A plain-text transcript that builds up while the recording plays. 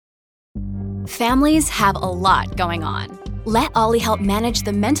Families have a lot going on. Let Ollie help manage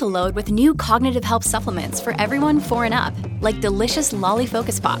the mental load with new cognitive help supplements for everyone 4 and up, like delicious Lolly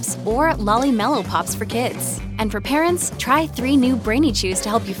Focus Pops or Lolly Mellow Pops for kids. And for parents, try 3 new Brainy Chews to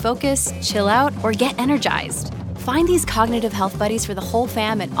help you focus, chill out, or get energized. Find these cognitive health buddies for the whole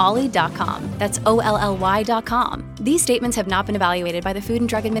fam at ollie.com. That's OLLY.com. These statements have not been evaluated by the Food and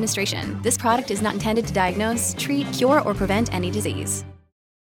Drug Administration. This product is not intended to diagnose, treat, cure, or prevent any disease.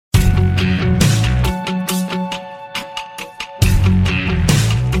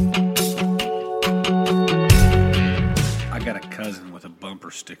 With a bumper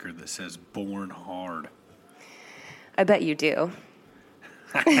sticker that says "Born Hard." I bet you do.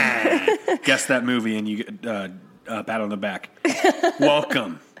 Guess that movie and you get a pat on the back.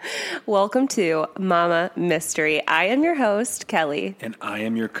 Welcome to Mama Mystery. I am your host, Kelly. And I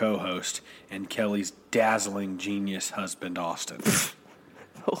am your co-host and Kelly's dazzling genius husband, Austin.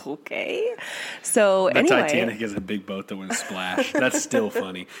 Okay. So the anyway. Titanic is a big boat that went splash. That's still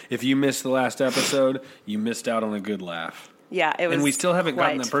funny. If you missed the last episode, you missed out on a good laugh. Yeah, it was. And we still haven't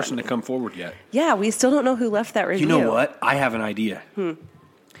gotten that person funny to come forward yet. Yeah, we still don't know who left that review. You know what? I have an idea. You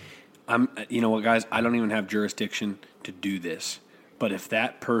know what, guys? I don't even have jurisdiction to do this. But if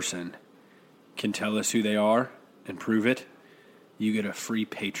that person can tell us who they are and prove it, you get a free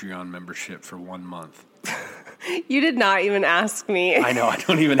Patreon membership for 1 month. You did not even ask me. I know. I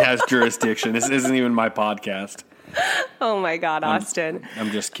don't even have jurisdiction. This isn't even my podcast. Oh my God, Austin!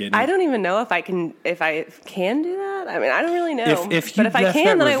 I'm just kidding. I don't even know if I can do that. I mean, I don't really know. But if I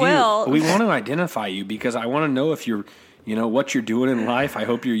can, then I will. We want to identify you because I want to know if you're, what you're doing in life. I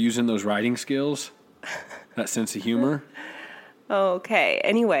hope you're using those writing skills, that sense of humor. Okay.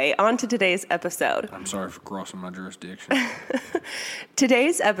 Anyway, on to today's episode. I'm sorry for crossing my jurisdiction.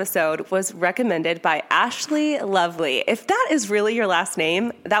 Today's episode was recommended by Ashley Lovely. If that is really your last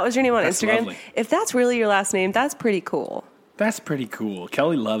name, that was your name on Instagram. Lovely. If that's really your last name, that's pretty cool. That's pretty cool.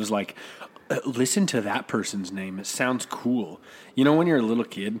 Kelly loves listen to that person's name. It sounds cool. You know when you're a little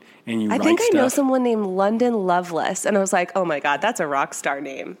kid and you write stuff? I think I know someone named London Loveless, and I was like, oh my God, that's a rock star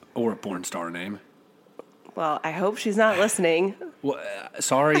name. Or a porn star name. Well, I hope she's not listening. Well,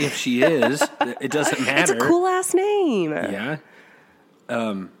 sorry if she is. It doesn't matter. It's a cool ass name. Yeah.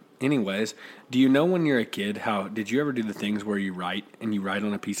 Anyways, do you know when you're a kid, did you ever do the things where you write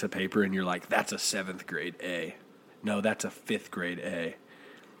on a piece of paper and you're like, that's a 7th grade A. No, that's a 5th grade A.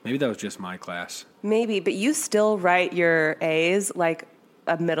 Maybe that was just my class. Maybe, but you still write your A's like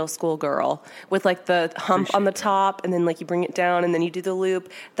a middle school girl with like the hump on the top and then like you bring it down and then you do the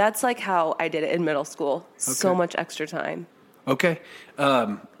loop. That's like how I did it in middle school. Okay. So much extra time. Okay.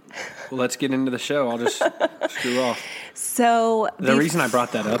 Well, let's get into the show. I'll just screw off. So the reason I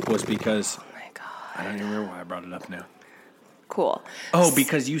brought that up was because oh my God, I don't even remember why I brought it up now. Cool. Oh,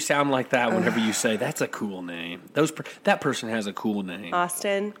 because you sound like that whenever you say that's a cool name. That person has a cool name.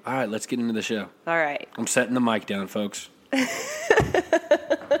 Austin. All right, let's get into the show. All right. I'm setting the mic down, folks.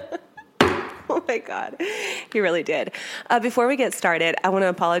 Oh my God, he really did. Before we get started, I want to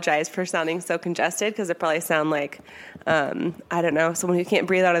apologize for sounding so congested because I probably sound like, I don't know, someone who can't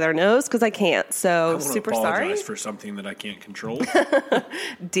breathe out of their nose because I can't. So super sorry. I apologize for something that I can't control.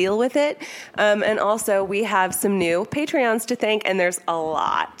 Deal with it. And also we have some new Patreons to thank, and there's a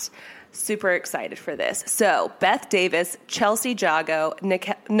lot. Super excited for this. So Beth Davis, Chelsea Jago,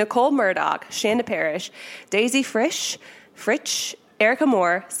 Nicole Murdoch, Shanda Parrish, Daisy Fritsch, Erica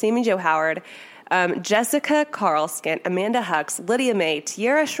Moore, Sammy Jo Howard, Jessica Carlskin, Amanda Hux, Lydia May,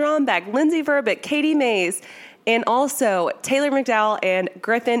 Tiara Schrombach, Lindsay Verbick, Katie Mays, and also Taylor McDowell and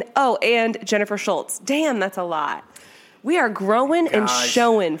Griffin. Oh, and Jennifer Schultz. Damn, that's a lot. We are growing and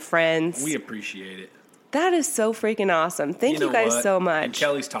showing, friends. We appreciate it. That is so freaking awesome. Thank you guys so much. And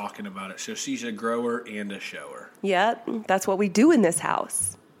Kelly's talking about it, so she's a grower and a shower. Yep, that's what we do in this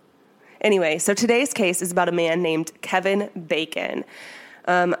house. Anyway, so today's case is about a man named Kevin Bacon.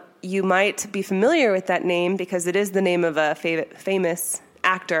 You might be familiar with that name because it is the name of a famous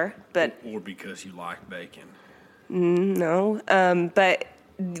actor, but or because you like bacon. No, but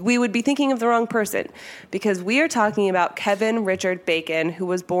we would be thinking of the wrong person because we are talking about Kevin Richard Bacon, who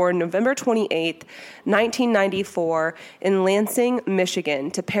was born November 28th, 1994 in Lansing,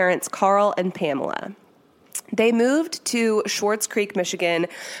 Michigan, to parents Carl and Pamela. They moved to Schwartz Creek, Michigan,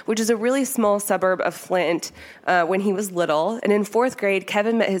 which is a really small suburb of Flint, when he was little. And in 4th grade,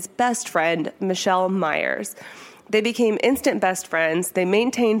 Kevin met his best friend, Michelle Myers. They became instant best friends. They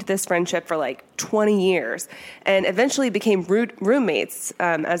maintained this friendship for like 20 years and eventually became roommates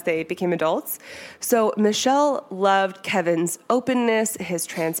as they became adults. So Michelle loved Kevin's openness, his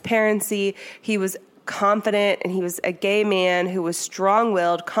transparency. He was confident, and he was a gay man who was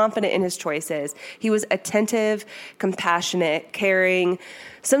strong-willed, confident in his choices. He was attentive, compassionate, caring.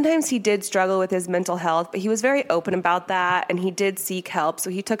 Sometimes he did struggle with his mental health, but he was very open about that, and he did seek help. So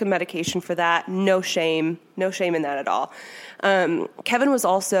he took a medication for that. No shame in that at all. Kevin was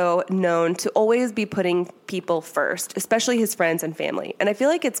also known to always be putting people first, especially his friends and family. And I feel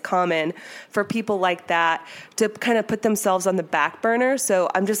like it's common for people like that to kind of put themselves on the back burner. So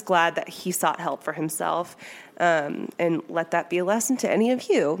I'm just glad that he sought help for himself. And let that be a lesson to any of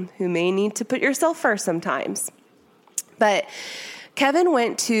you who may need to put yourself first sometimes. But Kevin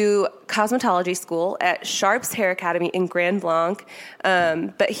went to cosmetology school at Sharps Hair Academy in Grand Blanc,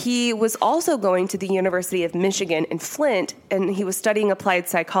 but he was also going to the University of Michigan in Flint, and he was studying applied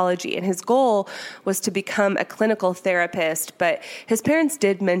psychology, and his goal was to become a clinical therapist, but his parents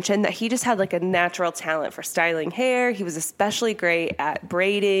did mention that he just had like a natural talent for styling hair. He was especially great at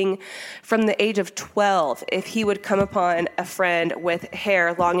braiding. From the age of 12, if he would come upon a friend with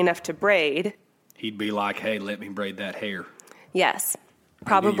hair long enough to braid, he'd be like, hey, let me braid that hair. Yes,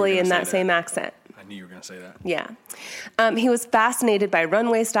 probably in that same accent. I knew you were going to say that. Yeah. He was fascinated by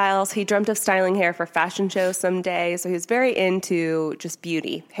runway styles. He dreamt of styling hair for fashion shows someday. So he was very into just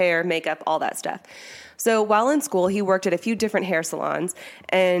beauty, hair, makeup, all that stuff. So while in school, he worked at a few different hair salons,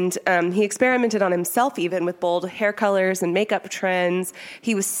 and he experimented on himself even with bold hair colors and makeup trends.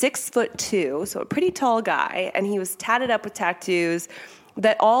 He was 6'2", so a pretty tall guy, and he was tatted up with tattoos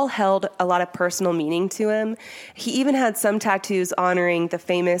that all held a lot of personal meaning to him. He even had some tattoos honoring the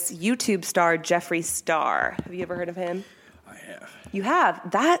famous YouTube star Jeffree Star. Have you ever heard of him? I have. You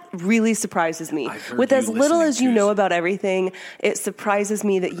have? That really surprises me. With as little as you know about everything, it surprises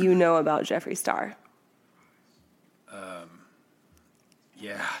me that you know about Jeffree Star.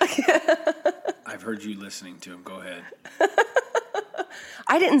 Yeah. I've heard you listening to him. Go ahead.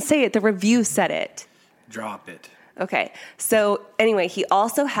 I didn't say it. The review said it. Drop it. Okay, so anyway, he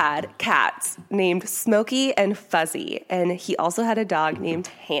also had cats named Smokey and Fuzzy, and he also had a dog named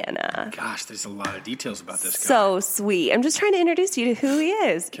Hannah. Gosh, there's a lot of details about this guy. So sweet. I'm just trying to introduce you to who he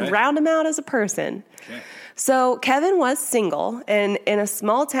is, round him out as a person. Okay. So Kevin was single, and in a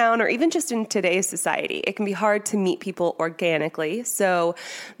small town, or even just in today's society, it can be hard to meet people organically. So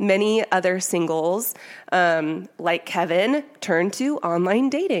many other singles, like Kevin, turn to online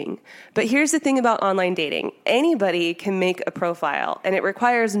dating. But here's the thing about online dating. Anybody can make a profile, and it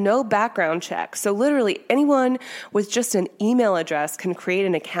requires no background check. So literally anyone with just an email address can create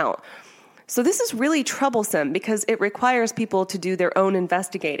an account. So this is really troublesome because it requires people to do their own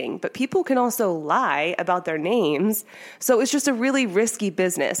investigating, but people can also lie about their names. So it's just a really risky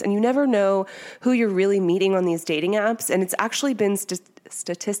business, and you never know who you're really meeting on these dating apps. And it's actually been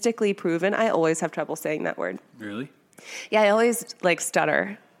statistically proven. I always have trouble saying that word. Really? Yeah, I always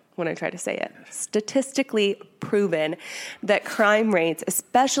stutter when I try to say it. Statistically proven that crime rates,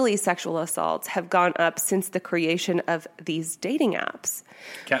 especially sexual assaults, have gone up since the creation of these dating apps.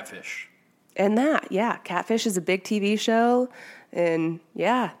 Catfish. And Catfish is a big TV show, and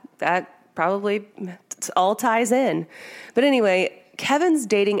that probably all ties in. But anyway, Kevin's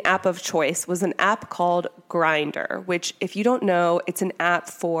dating app of choice was an app called Grindr, which, if you don't know, it's an app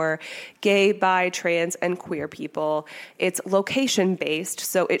for gay, bi, trans, and queer people. It's location-based,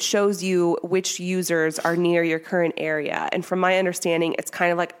 so it shows you which users are near your current area. And from my understanding, it's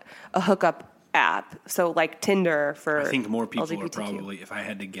kind of like a hookup app, so like Tinder for I think more people LGBTQ. are probably, if I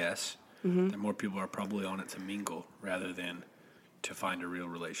had to guess, that more people are probably on it to mingle rather than to find a real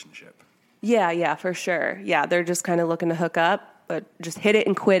relationship. Yeah, for sure. Yeah, they're just kind of looking to hook up, but just hit it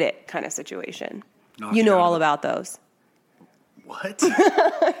and quit it kind of situation. You know all about those. What?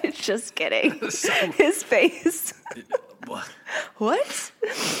 Just kidding. His face. What?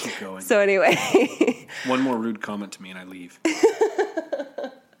 Keep going. So anyway. One more rude comment to me and I leave.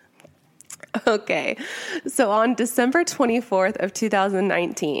 Okay. So on December 24th of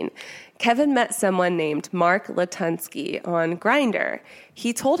 2019, Kevin met someone named Mark Latunsky on Grindr.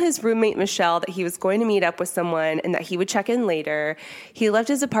 He told his roommate Michelle that he was going to meet up with someone and that he would check in later. He left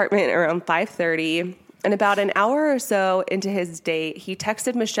his apartment around 5:30, and about an hour or so into his date, he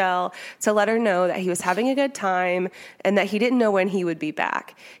texted Michelle to let her know that he was having a good time and that he didn't know when he would be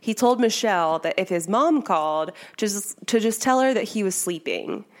back. He told Michelle that if his mom called, to just tell her that he was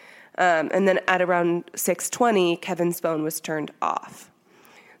sleeping. And then at around 6:20, Kevin's phone was turned off.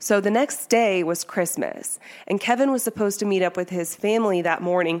 So the next day was Christmas, and Kevin was supposed to meet up with his family that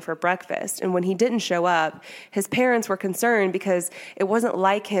morning for breakfast. And when he didn't show up, his parents were concerned because it wasn't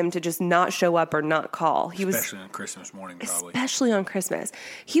like him to just not show up or not call. Especially on Christmas morning, probably. Especially on Christmas.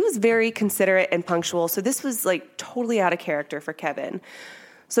 He was very considerate and punctual, so this was totally out of character for Kevin.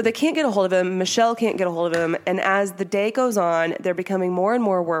 So they can't get a hold of him. Michelle can't get a hold of him. And as the day goes on, they're becoming more and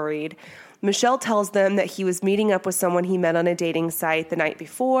more worried. Michelle tells them that he was meeting up with someone he met on a dating site the night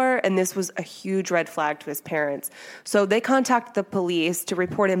before, and this was a huge red flag to his parents. So they contact the police to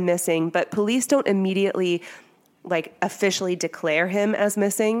report him missing, but police don't immediately, officially declare him as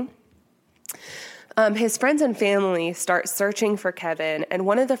missing. His friends and family start searching for Kevin, and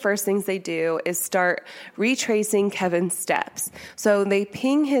one of the first things they do is start retracing Kevin's steps. So they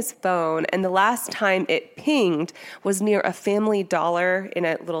ping his phone, and the last time it pinged was near a Family Dollar in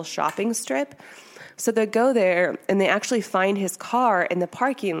a little shopping strip. So they go there, and they actually find his car in the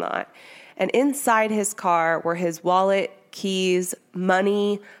parking lot. And inside his car were his wallet, keys,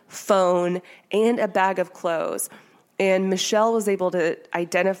 money, phone, and a bag of clothes. And Michelle was able to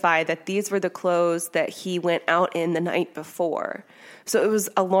identify that these were the clothes that he went out in the night before. So it was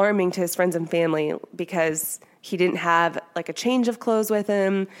alarming to his friends and family because he didn't have a change of clothes with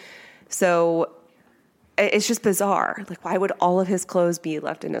him. So it's just bizarre. Why would all of his clothes be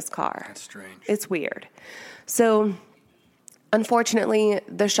left in his car? That's strange. It's weird. So unfortunately,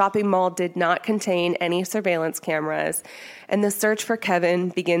 the shopping mall did not contain any surveillance cameras, and the search for Kevin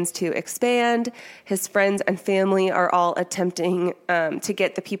begins to expand. His friends and family are all attempting to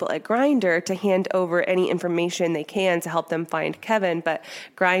get the people at Grindr to hand over any information they can to help them find Kevin, but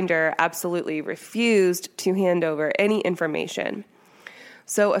Grindr absolutely refused to hand over any information.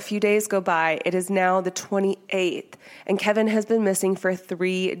 So a few days go by. It is now the 28th, and Kevin has been missing for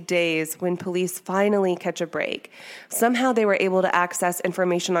 3 days when police finally catch a break. Somehow they were able to access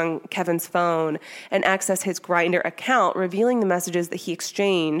information on Kevin's phone and access his Grindr account, revealing the messages that he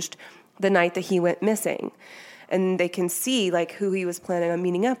exchanged the night that he went missing. And they can see who he was planning on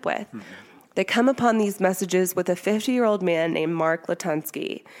meeting up with. Mm-hmm. They come upon these messages with a 50-year-old man named Mark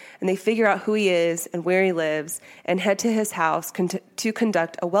Latunsky, and they figure out who he is and where he lives and head to his house to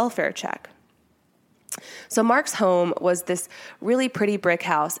conduct a welfare check. So Mark's home was this really pretty brick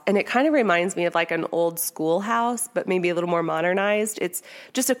house, and it kind of reminds me of an old schoolhouse, but maybe a little more modernized. It's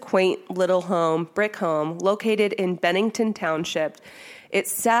just a quaint little home, brick home, located in Bennington Township. It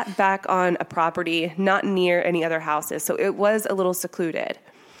sat back on a property not near any other houses, so it was a little secluded.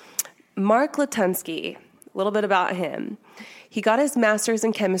 Mark Latunsky, a little bit about him. He got his master's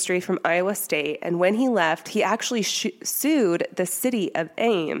in chemistry from Iowa State, and when he left, he actually sued the city of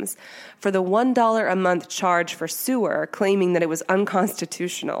Ames for the $1 a month charge for sewer, claiming that it was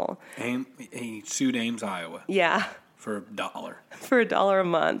unconstitutional. He sued Ames, Iowa. Yeah. For $1. For $1 a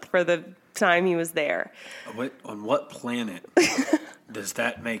month for the time he was there. On what planet does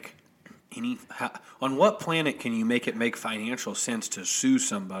that make any... on what planet can you make it make financial sense to sue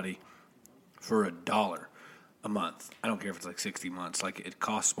somebody for $1 a month? I don't care if it's 60 months. It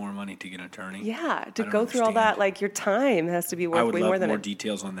costs more money to get an attorney. Yeah, to go through all that, your time has to be worth way more than... I would love more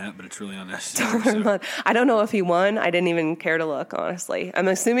details on that, but it's really unnecessary. So. I don't know if he won. I didn't even care to look, honestly. I'm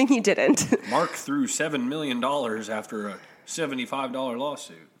assuming he didn't. Mark threw $7 million after a $75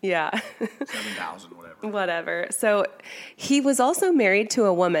 lawsuit. Yeah. 7,000, whatever. Whatever. So he was also married to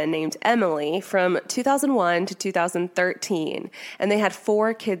a woman named Emily from 2001 to 2013, and they had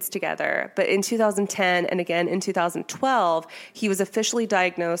 4 kids together. But in 2010 and again in 2012, he was officially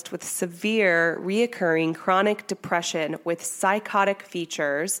diagnosed with severe reoccurring chronic depression with psychotic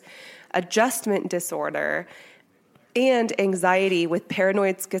features, adjustment disorder, and anxiety with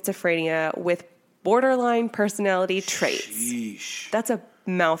paranoid schizophrenia with borderline personality traits. Sheesh. That's a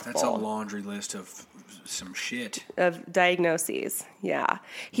mouthful. That's a laundry list of some shit. Of diagnoses, yeah.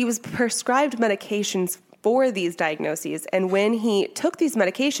 He was prescribed medications for these diagnoses, and when he took these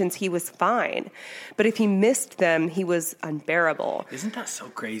medications, he was fine. But if he missed them, he was unbearable. Isn't that so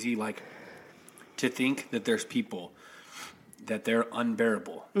crazy? To think that there's people that they're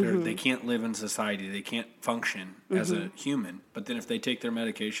unbearable. They can't live in society. They can't function as a human. But then if they take their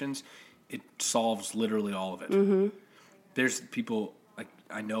medications, it solves literally all of it. Mm-hmm. There's people,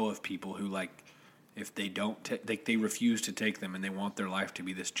 I know of people who, if they don't they refuse to take them and they want their life to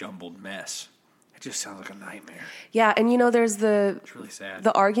be this jumbled mess. It just sounds like a nightmare. Yeah, and there's it's really sad.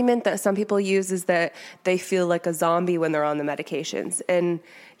 The argument that some people use is that they feel like a zombie when they're on the medications, and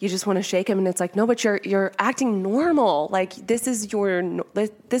you just want to shake them, and it's no, but you're acting normal. This is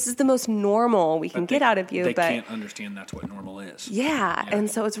the most normal we can get out of you. They but can't understand that's what normal is. Yeah, and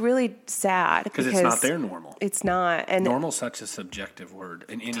so it's really sad because it's not their normal. It's not, and normal's such a subjective word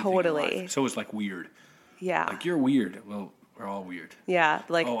in anything totally. In life. So it's weird. Yeah, you're weird. Well, we're all weird. Yeah,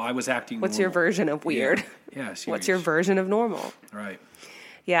 I was acting. What's normal. your version of weird? Yeah, what's your version of normal? Right.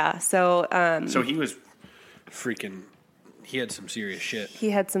 Yeah. So. So he was freaking. He had some serious shit. He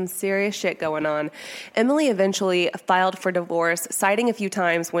had some serious shit going on. Emily eventually filed for divorce, citing a few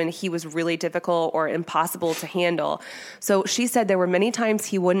times when he was really difficult or impossible to handle. So she said there were many times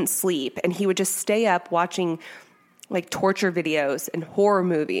he wouldn't sleep, and he would just stay up watching like torture videos and horror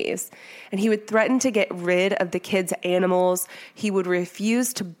movies. And he would threaten to get rid of the kids' animals. He would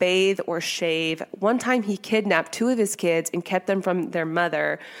refuse to bathe or shave. One time he kidnapped 2 of his kids and kept them from their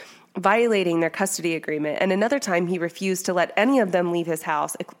mother, violating their custody agreement. And another time he refused to let any of them leave his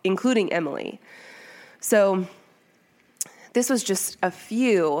house, including Emily. So this was just a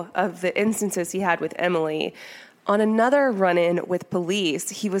few of the instances he had with Emily. On another run-in with police,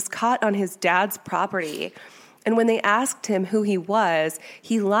 he was caught on his dad's property. And when they asked him who he was,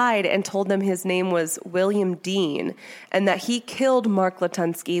 he lied and told them his name was William Dean and that he killed Mark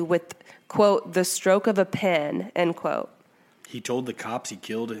Latunsky with, quote, the stroke of a pen, end quote. He told the cops he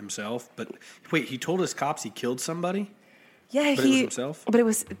killed himself, but wait, he told his cops he killed somebody? Yeah, but it was himself?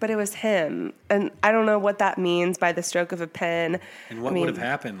 But it was him. And I don't know what that means by the stroke of a pen. And what would have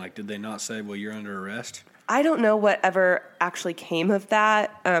happened? Like, did they not say, well, you're under arrest? I don't know whatever actually came of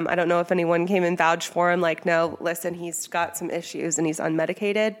that. I don't know if anyone came and vouched for him, like, no, listen, he's got some issues and he's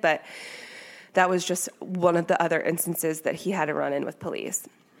unmedicated. But that was just one of the other instances that he had to run in with police.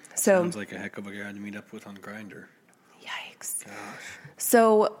 So sounds like a heck of a guy to meet up with on Grindr. Yikes. Gosh.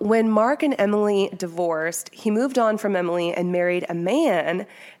 So when Mark and Emily divorced, he moved on from Emily and married a man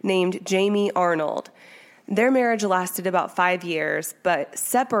named Jamie Arnold. Their marriage lasted about 5 years, but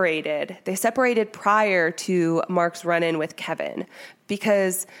they separated prior to Mark's run-in with Kevin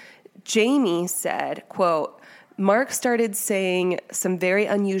because Jamie said, quote, Mark started saying some very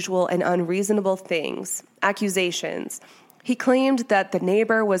unusual and unreasonable things, accusations. He claimed that the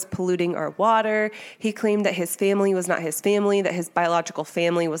neighbor was polluting our water. He claimed that his family was not his family, that his biological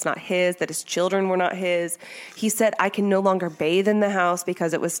family was not his, that his children were not his. He said, I can no longer bathe in the house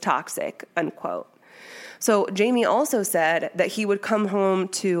because it was toxic, unquote. So Jamie also said that he would come home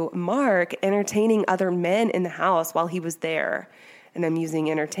to Mark entertaining other men in the house while he was there. And I'm using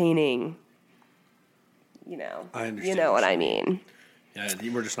entertaining, I understand. You know what I mean. Yeah,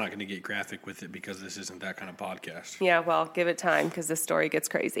 we're just not going to get graphic with it because this isn't that kind of podcast. Yeah, well, give it time because this story gets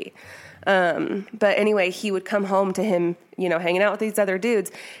crazy. But anyway, he would come home to him, hanging out with these other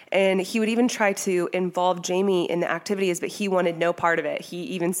dudes, and he would even try to involve Jamie in the activities, but he wanted no part of it. He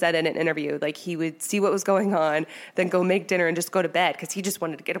even said in an interview, like, he would see what was going on, then go make dinner and just go to bed because he just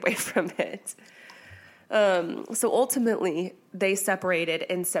wanted to get away from it. So ultimately, they separated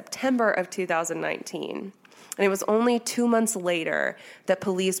in September of 2019. And it was only 2 months later that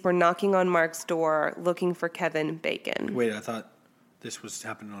police were knocking on Mark's door looking for Kevin Bacon. Wait, I thought this was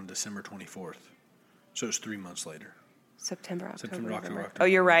happening on December 24th. So it was 3 months later. September, October. Oh,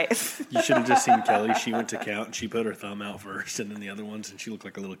 you're right. You should have just seen Kelly. She went to count, and she put her thumb out first, and then the other ones, and she looked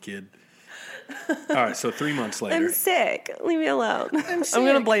like a little kid. All right, so 3 months later. I'm sick. Leave me alone. I'm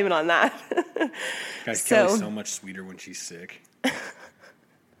going to blame it on that. Guys, Kelly's so much sweeter when she's sick.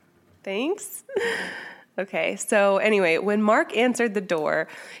 Thanks. Okay, so anyway, when Mark answered the door,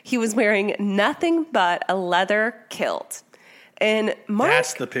 he was wearing nothing but a leather kilt. And Mark...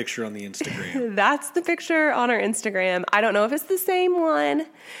 That's the picture on the Instagram. That's the picture on our Instagram. I don't know if it's the same one.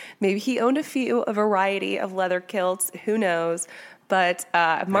 Maybe he owned a variety of leather kilts. Who knows? But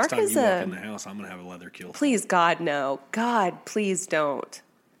Mark is Next time you walk in the house, I'm going to have a leather kilt. Please, God, no. God, please don't.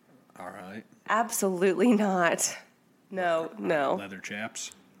 All right. Absolutely not. No. Leather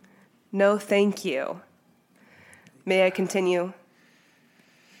chaps? No, thank you. May I continue?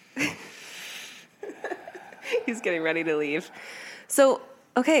 He's getting ready to leave. So,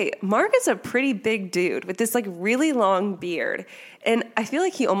 okay, Mark is a pretty big dude with this, like, really long beard. And I feel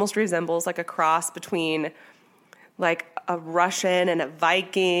like he almost resembles, like, a cross between, like, a Russian and a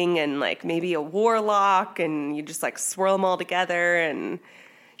Viking and, like, maybe a warlock. And you just, like, swirl them all together. And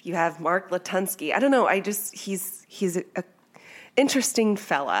you have Mark Latunsky. I don't know. He's a interesting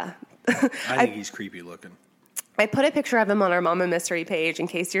fella. I think he's creepy looking. I put a picture of him on our Mama Mystery page in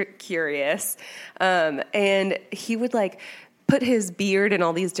case you're curious. And he would, like, put his beard in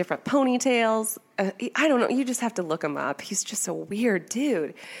all these different ponytails. I don't know. You just have to look him up. He's just a weird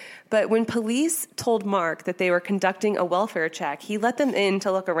dude. But when police told Mark that they were conducting a welfare check, he let them in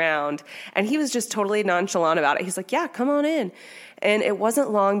to look around. And he was just totally nonchalant about it. He's like, yeah, come on in. And it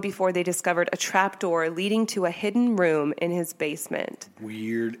wasn't long before they discovered a trapdoor leading to a hidden room in his basement.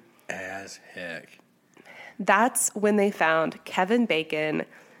 Weird as heck. That's when they found Kevin Bacon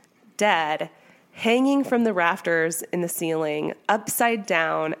dead, hanging from the rafters in the ceiling, upside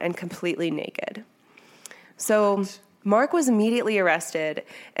down and completely naked. So Mark was immediately arrested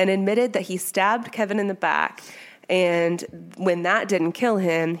and admitted that he stabbed Kevin in the back And when that didn't kill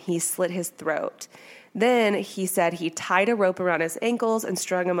him, he slit his throat. Then he said he tied a rope around his ankles and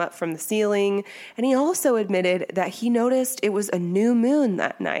strung him up from the ceiling. And he also admitted that he noticed it was a new moon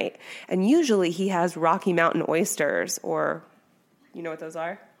that night. And usually he has Rocky Mountain oysters, or you know what those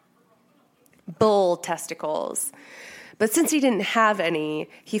are? Bull testicles. But since he didn't have any,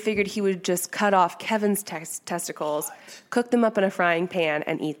 he figured he would just cut off Kevin's testicles, cook them up in a frying pan,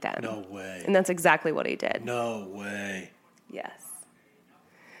 and eat them. No way. And that's exactly what he did. No way. Yes.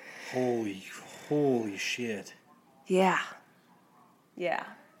 Holy shit. Yeah. Yeah.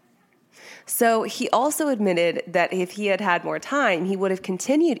 So he also admitted that if he had had more time, he would have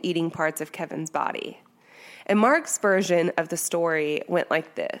continued eating parts of Kevin's body. And Mark's version of the story went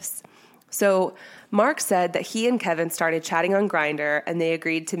like this. So Mark said that he and Kevin started chatting on Grindr and they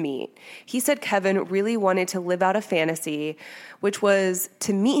agreed to meet. He said Kevin really wanted to live out a fantasy, which was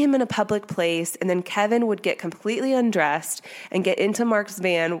to meet him in a public place, and then Kevin would get completely undressed and get into Mark's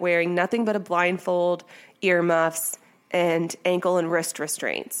van wearing nothing but a blindfold, earmuffs, and ankle and wrist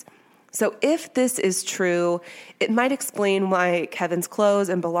restraints. So if this is true, it might explain why Kevin's clothes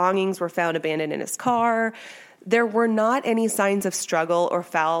and belongings were found abandoned in his car. There were not any signs of struggle or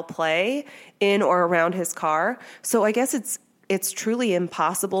foul play in or around his car. So I guess it's truly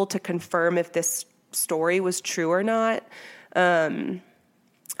impossible to confirm if this story was true or not. I'm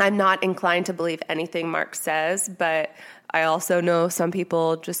not inclined to believe anything Mark says, but I also know some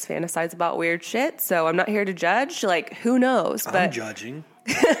people just fantasize about weird shit. So I'm not here to judge. Like, who knows? But I'm judging.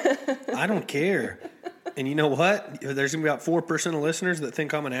 I don't care. And you know what? There's going to be about 4% of listeners that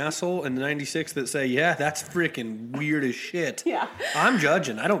think I'm an asshole and 96 that say, yeah, that's freaking weird as shit. Yeah. I'm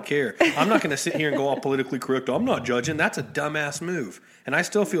judging. I don't care. I'm not going to sit here and go all politically correct. I'm not judging. That's a dumbass move. And I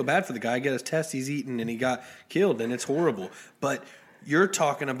still feel bad for the guy. He got his testes eaten and he got killed, and it's horrible. But you're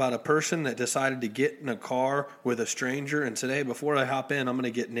talking about a person that decided to get in a car with a stranger and said, hey, before I hop in, I'm going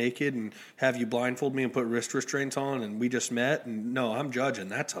to get naked and have you blindfold me and put wrist restraints on, and we just met. And no, I'm judging.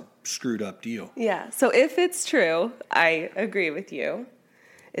 That's a screwed up deal. Yeah. So if it's true, I agree with you.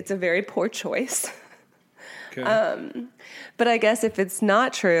 It's a very poor choice. Okay. But I guess if it's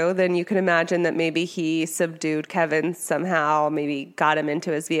not true, then you can imagine that maybe he subdued Kevin somehow, maybe got him into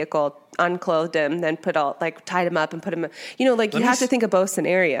his vehicle, unclothed him, then tied him up and put him, you have to think of both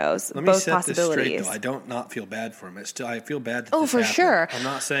scenarios, both possibilities. Let me set this straight, though. I don't not feel bad for him. I feel bad that this happened. Sure. I'm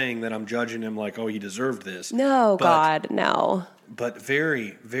not saying that I'm judging him like, oh, he deserved this. No, God, no. But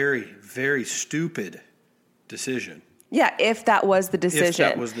very, very, very stupid decision. Yeah, if that was the decision. If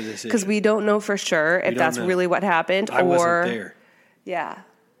that was the decision. Because we don't know for sure if that's really what happened. I wasn't there. Yeah.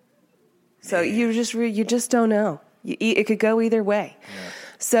 So you just don't know. It could go either way. Yeah.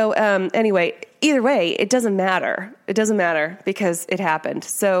 So anyway, either way, it doesn't matter. It doesn't matter because it happened.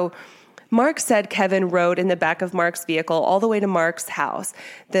 So Mark said Kevin rode in the back of Mark's vehicle all the way to Mark's house.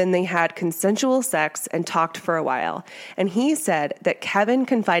 Then they had consensual sex and talked for a while. And he said that Kevin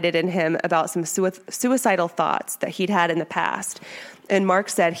confided in him about some suicidal thoughts that he'd had in the past. And Mark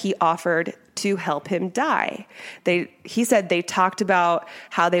said he offered to help him die. He said they talked about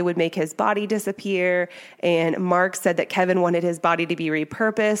how they would make his body disappear. And Mark said that Kevin wanted his body to be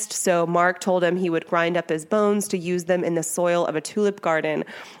repurposed. So Mark told him he would grind up his bones to use them in the soil of a tulip garden,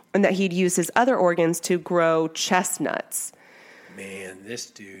 and that he'd use his other organs to grow chestnuts. Man, this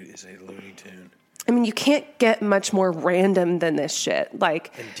dude is a Looney Tune. I mean, you can't get much more random than this shit. And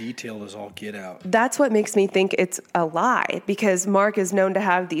detailed as all get out. That's what makes me think it's a lie, because Mark is known to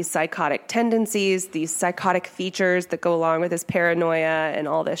have these psychotic tendencies, these psychotic features that go along with his paranoia and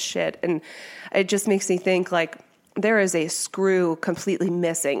all this shit. And it just makes me think, there is a screw completely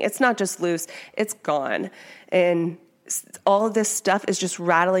missing. It's not just loose, it's gone. And all of this stuff is just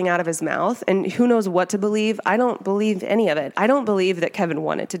rattling out of his mouth, and who knows what to believe. I don't believe any of it. I don't believe that Kevin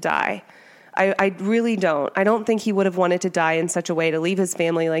wanted to die. I really don't. I don't think he would have wanted to die in such a way to leave his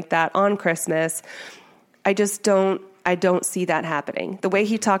family like that on Christmas. I don't see that happening. The way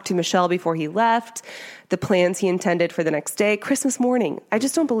he talked to Michelle before he left, the plans he intended for the next day, Christmas morning, I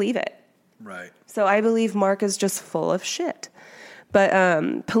just don't believe it. Right. So I believe Mark is just full of shit.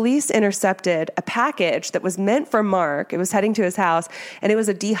 But police intercepted a package that was meant for Mark. It was heading to his house, and it was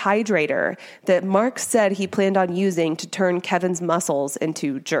a dehydrator that Mark said he planned on using to turn Kevin's muscles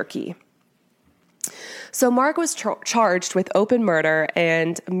into jerky. So Mark was charged with open murder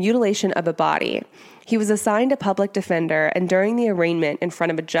and mutilation of a body. He was assigned a public defender, and during the arraignment in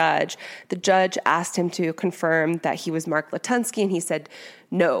front of a judge, the judge asked him to confirm that he was Mark Latunsky, and he said,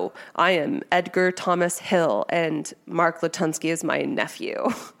 "No, I am Edgar Thomas Hill, and Mark Latunsky is my nephew."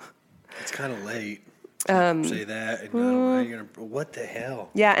 It's kind of late. Say that, and you're gonna, what the hell?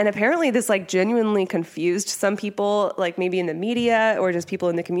 Yeah, and apparently this like genuinely confused some people, like maybe in the media or just people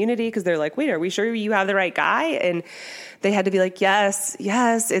in the community, because they're like, wait, are we sure you have the right guy? And they had to be like, yes,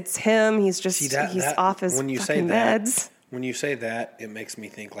 it's him. He's just, he's off his fucking meds. When you say that, it makes me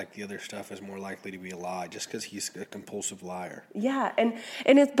think like the other stuff is more likely to be a lie, just because he's a compulsive liar. Yeah,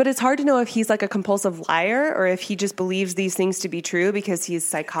 but it's hard to know if he's like a compulsive liar or if he just believes these things to be true because he's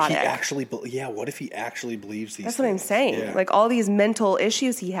psychotic. What if he actually believes these things? That's what I'm saying. Yeah. Like all these mental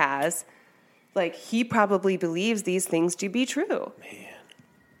issues he has, like he probably believes these things to be true. Man.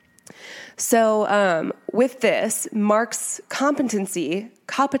 So with this, Mark's competency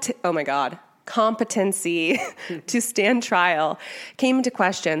to stand trial came into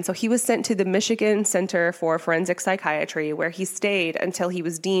question. So he was sent to the Michigan Center for Forensic Psychiatry, where he stayed until he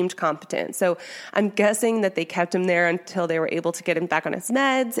was deemed competent. So I'm guessing that they kept him there until they were able to get him back on his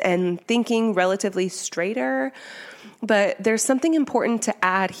meds and thinking relatively straighter. But there's something important to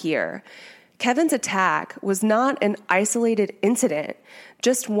add here. Kevin's attack was not an isolated incident.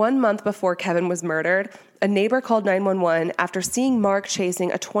 Just 1 month before Kevin was murdered, a neighbor called 911 after seeing Mark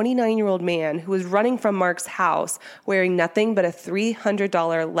chasing a 29-year-old man who was running from Mark's house wearing nothing but a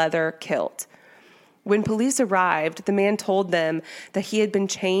 $300 leather kilt. When police arrived, the man told them that he had been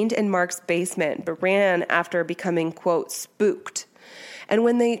chained in Mark's basement but ran after becoming, quote, spooked. And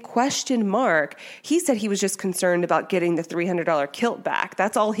when they questioned Mark, he said he was just concerned about getting the $300 kilt back.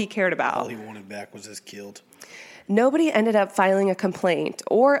 That's all he cared about. All he wanted back was his kilt. Nobody ended up filing a complaint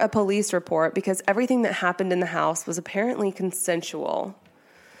or a police report because everything that happened in the house was apparently consensual.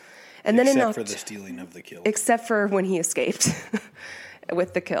 And except for the stealing of the kilt. Except for when he escaped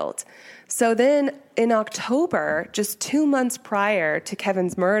with the kilt. So then in October, just 2 months prior to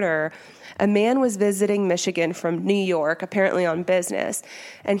Kevin's murder, a man was visiting Michigan from New York, apparently on business,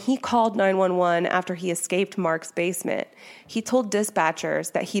 and he called 911 after he escaped Mark's basement. He told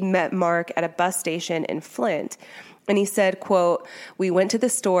dispatchers that he met Mark at a bus station in Flint, and he said, quote, "We went to the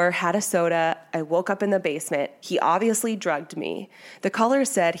store, had a soda. I woke up in the basement. He obviously drugged me." The caller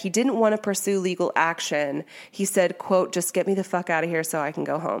said he didn't want to pursue legal action. He said, quote, "Just get me the fuck out of here so I can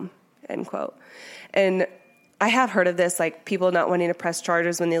go home," end quote. And I have heard of this, like people not wanting to press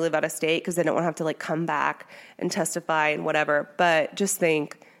charges when they live out of state because they don't want to have to like come back and testify and whatever. But just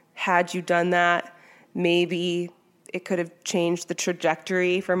think, had you done that, maybe it could have changed the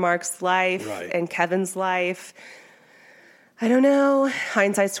trajectory for Mark's life and Kevin's life. I don't know.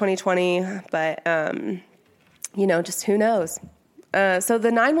 Hindsight's 2020, but just who knows? So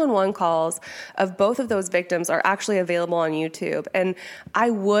the 911 calls of both of those victims are actually available on YouTube. And I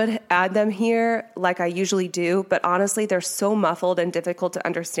would add them here like I usually do, but honestly, they're so muffled and difficult to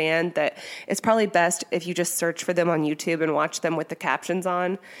understand that it's probably best if you just search for them on YouTube and watch them with the captions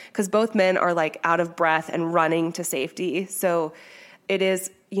on, because both men are like out of breath and running to safety. So it is,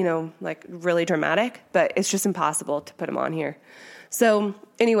 like really dramatic, but it's just impossible to put them on here. So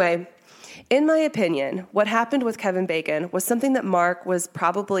anyway, in my opinion, what happened with Kevin Bacon was something that Mark was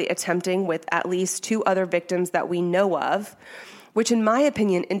probably attempting with at least 2 other victims that we know of, which in my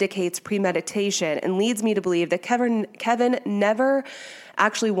opinion indicates premeditation and leads me to believe that Kevin never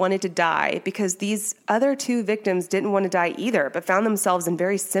actually wanted to die because these other 2 victims didn't want to die either, but found themselves in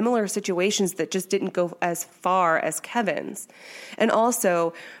very similar situations that just didn't go as far as Kevin's. And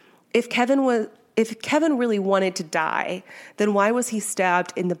also, if Kevin really wanted to die, then why was he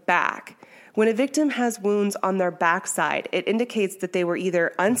stabbed in the back? When a victim has wounds on their backside, it indicates that they were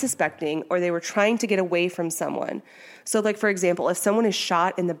either unsuspecting or they were trying to get away from someone. So like, for example, if someone is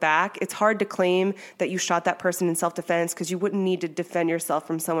shot in the back, it's hard to claim that you shot that person in self-defense because you wouldn't need to defend yourself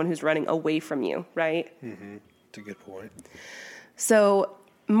from someone who's running away from you, right? Mm-hmm. That's a good point. So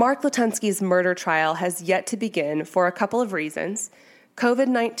Mark Latunsky's murder trial has yet to begin for a couple of reasons.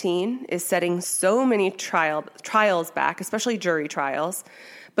 COVID-19 is setting so many trials back, especially jury trials,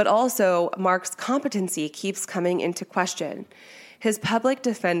 but also Mark's competency keeps coming into question. His public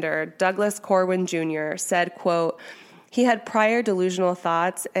defender, Douglas Corwin Jr., said, quote, "He had prior delusional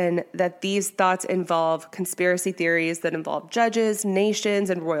thoughts and that these thoughts involve conspiracy theories that involve judges, nations,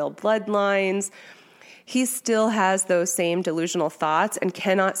 and royal bloodlines. He still has those same delusional thoughts and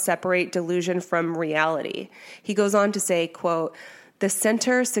cannot separate delusion from reality." He goes on to say, quote, "The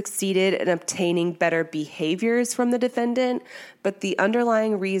center succeeded in obtaining better behaviors from the defendant, but the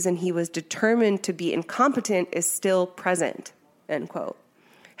underlying reason he was determined to be incompetent is still present," end quote.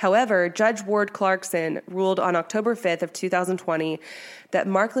 However, Judge Ward Clarkson ruled on October 5th of 2020 that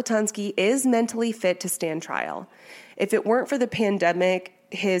Mark Latunsky is mentally fit to stand trial. If it weren't for the pandemic,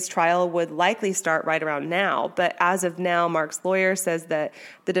 his trial would likely start right around now. But as of now, Mark's lawyer says that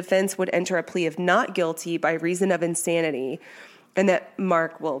the defense would enter a plea of not guilty by reason of insanity, and that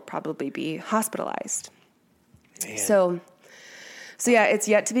Mark will probably be hospitalized. Man. So yeah, it's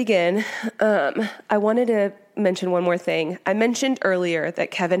yet to begin. I wanted to mention one more thing. I mentioned earlier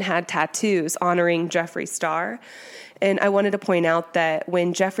that Kevin had tattoos honoring Jeffree Star. And I wanted to point out that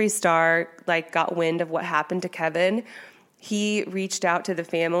when Jeffree Star got wind of what happened to Kevin, he reached out to the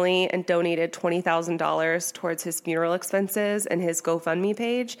family and donated $20,000 towards his funeral expenses and his GoFundMe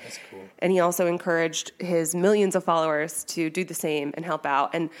page. That's cool. And he also encouraged his millions of followers to do the same and help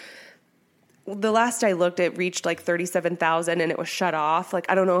out. And the last I looked, it reached 37,000 and it was shut off.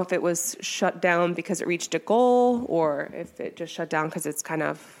 I don't know if it was shut down because it reached a goal or if it just shut down because it's kind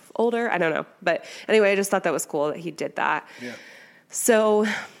of older. I don't know. But anyway, I just thought that was cool that he did that. Yeah. So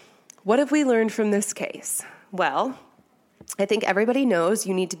what have we learned from this case? Well, I think everybody knows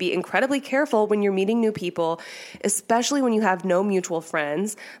you need to be incredibly careful when you're meeting new people, especially when you have no mutual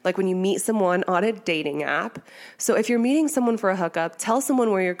friends, like when you meet someone on a dating app. So if you're meeting someone for a hookup, tell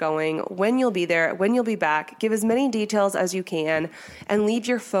someone where you're going, when you'll be there, when you'll be back, give as many details as you can, and leave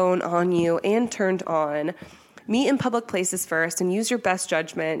your phone on you and turned on. Meet in public places first and use your best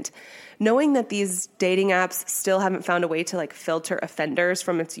judgment. Knowing that these dating apps still haven't found a way to filter offenders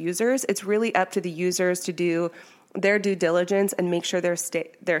from its users, it's really up to the users to do their due diligence and make sure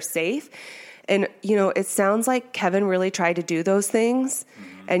they're safe. And, it sounds like Kevin really tried to do those things,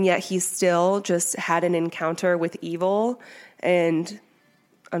 and yet he still just had an encounter with evil, and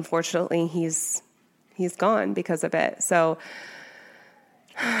unfortunately he's gone because of it. So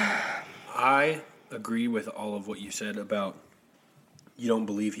I agree with all of what you said about you don't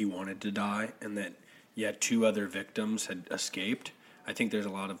believe he wanted to die and that, two other victims had escaped. I think there's a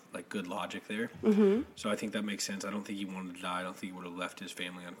lot of good logic there. Mm-hmm. So I think that makes sense. I don't think he wanted to die. I don't think he would have left his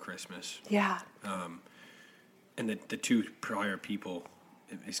family on Christmas. Yeah. And the two prior people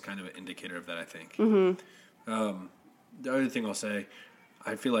is kind of an indicator of that, I think. Mm-hmm. The other thing I'll say,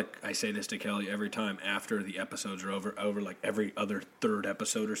 I feel like I say this to Kelly every time after the episodes are over every other third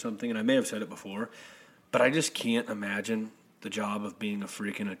episode or something, and I may have said it before, but I just can't imagine the job of being a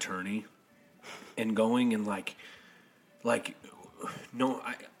freaking attorney and going and no,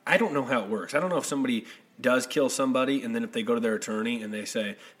 I don't know how it works. I don't know if somebody does kill somebody and then if they go to their attorney and they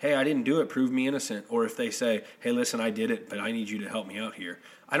say, hey, I didn't do it, prove me innocent. Or if they say, hey, listen, I did it, but I need you to help me out here.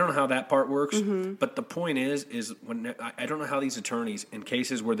 I don't know how that part works. Mm-hmm. But the point is when I don't know how these attorneys, in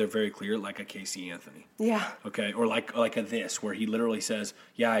cases where they're very clear, like a Casey Anthony. Yeah. Okay. Or like a this, where he literally says,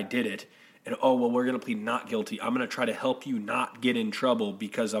 yeah, I did it. And, we're going to plead not guilty. I'm going to try to help you not get in trouble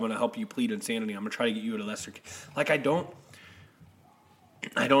because I'm going to help you plead insanity. I'm going to try to get you at a lesser. I don't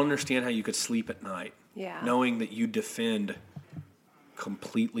understand how you could sleep at night knowing that you defend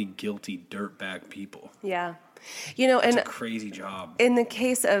completely guilty dirtbag people. Yeah. It's a crazy job. In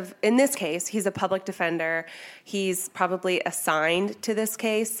this case, he's a public defender. He's probably assigned to this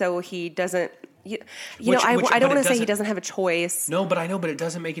case, so he doesn't, I don't want to say he doesn't have a choice. No, but I know, but it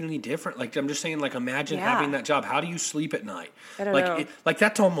doesn't make it any different. I'm just saying, imagine having that job. How do you sleep at night? I don't know.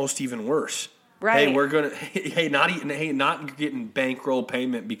 That's almost even worse. Right. Hey, we're gonna not getting bankroll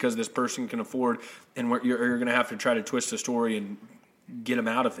payment because this person can afford, and you're gonna have to try to twist the story and get them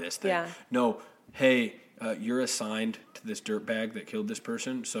out of this thing. Yeah. No, hey, you're assigned to this dirtbag that killed this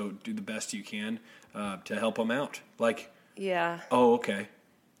person, so do the best you can to help them out. Yeah. Oh, okay.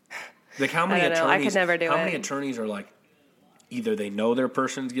 How many attorneys? I could never do How it. many attorneys are either they know their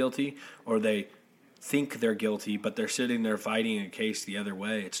person's guilty or they think they're guilty, but they're sitting there fighting a case the other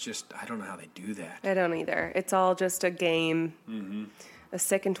way. It's just, I don't know how they do that. I don't either. It's all just a game, a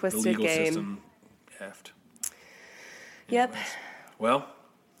sick and twisted game. The legal system, heft. Yep. Well,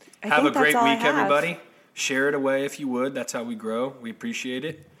 have a great week, everybody. Share it away if you would. That's how we grow. We appreciate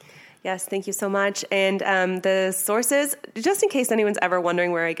it. Yes, thank you so much. And the sources, just in case anyone's ever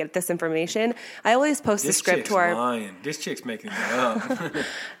wondering where I get this information, I always post the script to our... lying. This chick's making that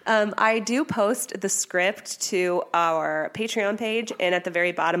up. I do post the script to our Patreon page, and at the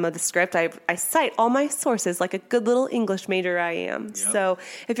very bottom of the script, I cite all my sources like a good little English major I am. Yep. So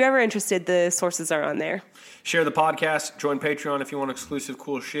if you're ever interested, the sources are on there. Share the podcast. Join Patreon if you want exclusive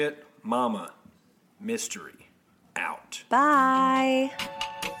cool shit. Mama Mystery out. Bye.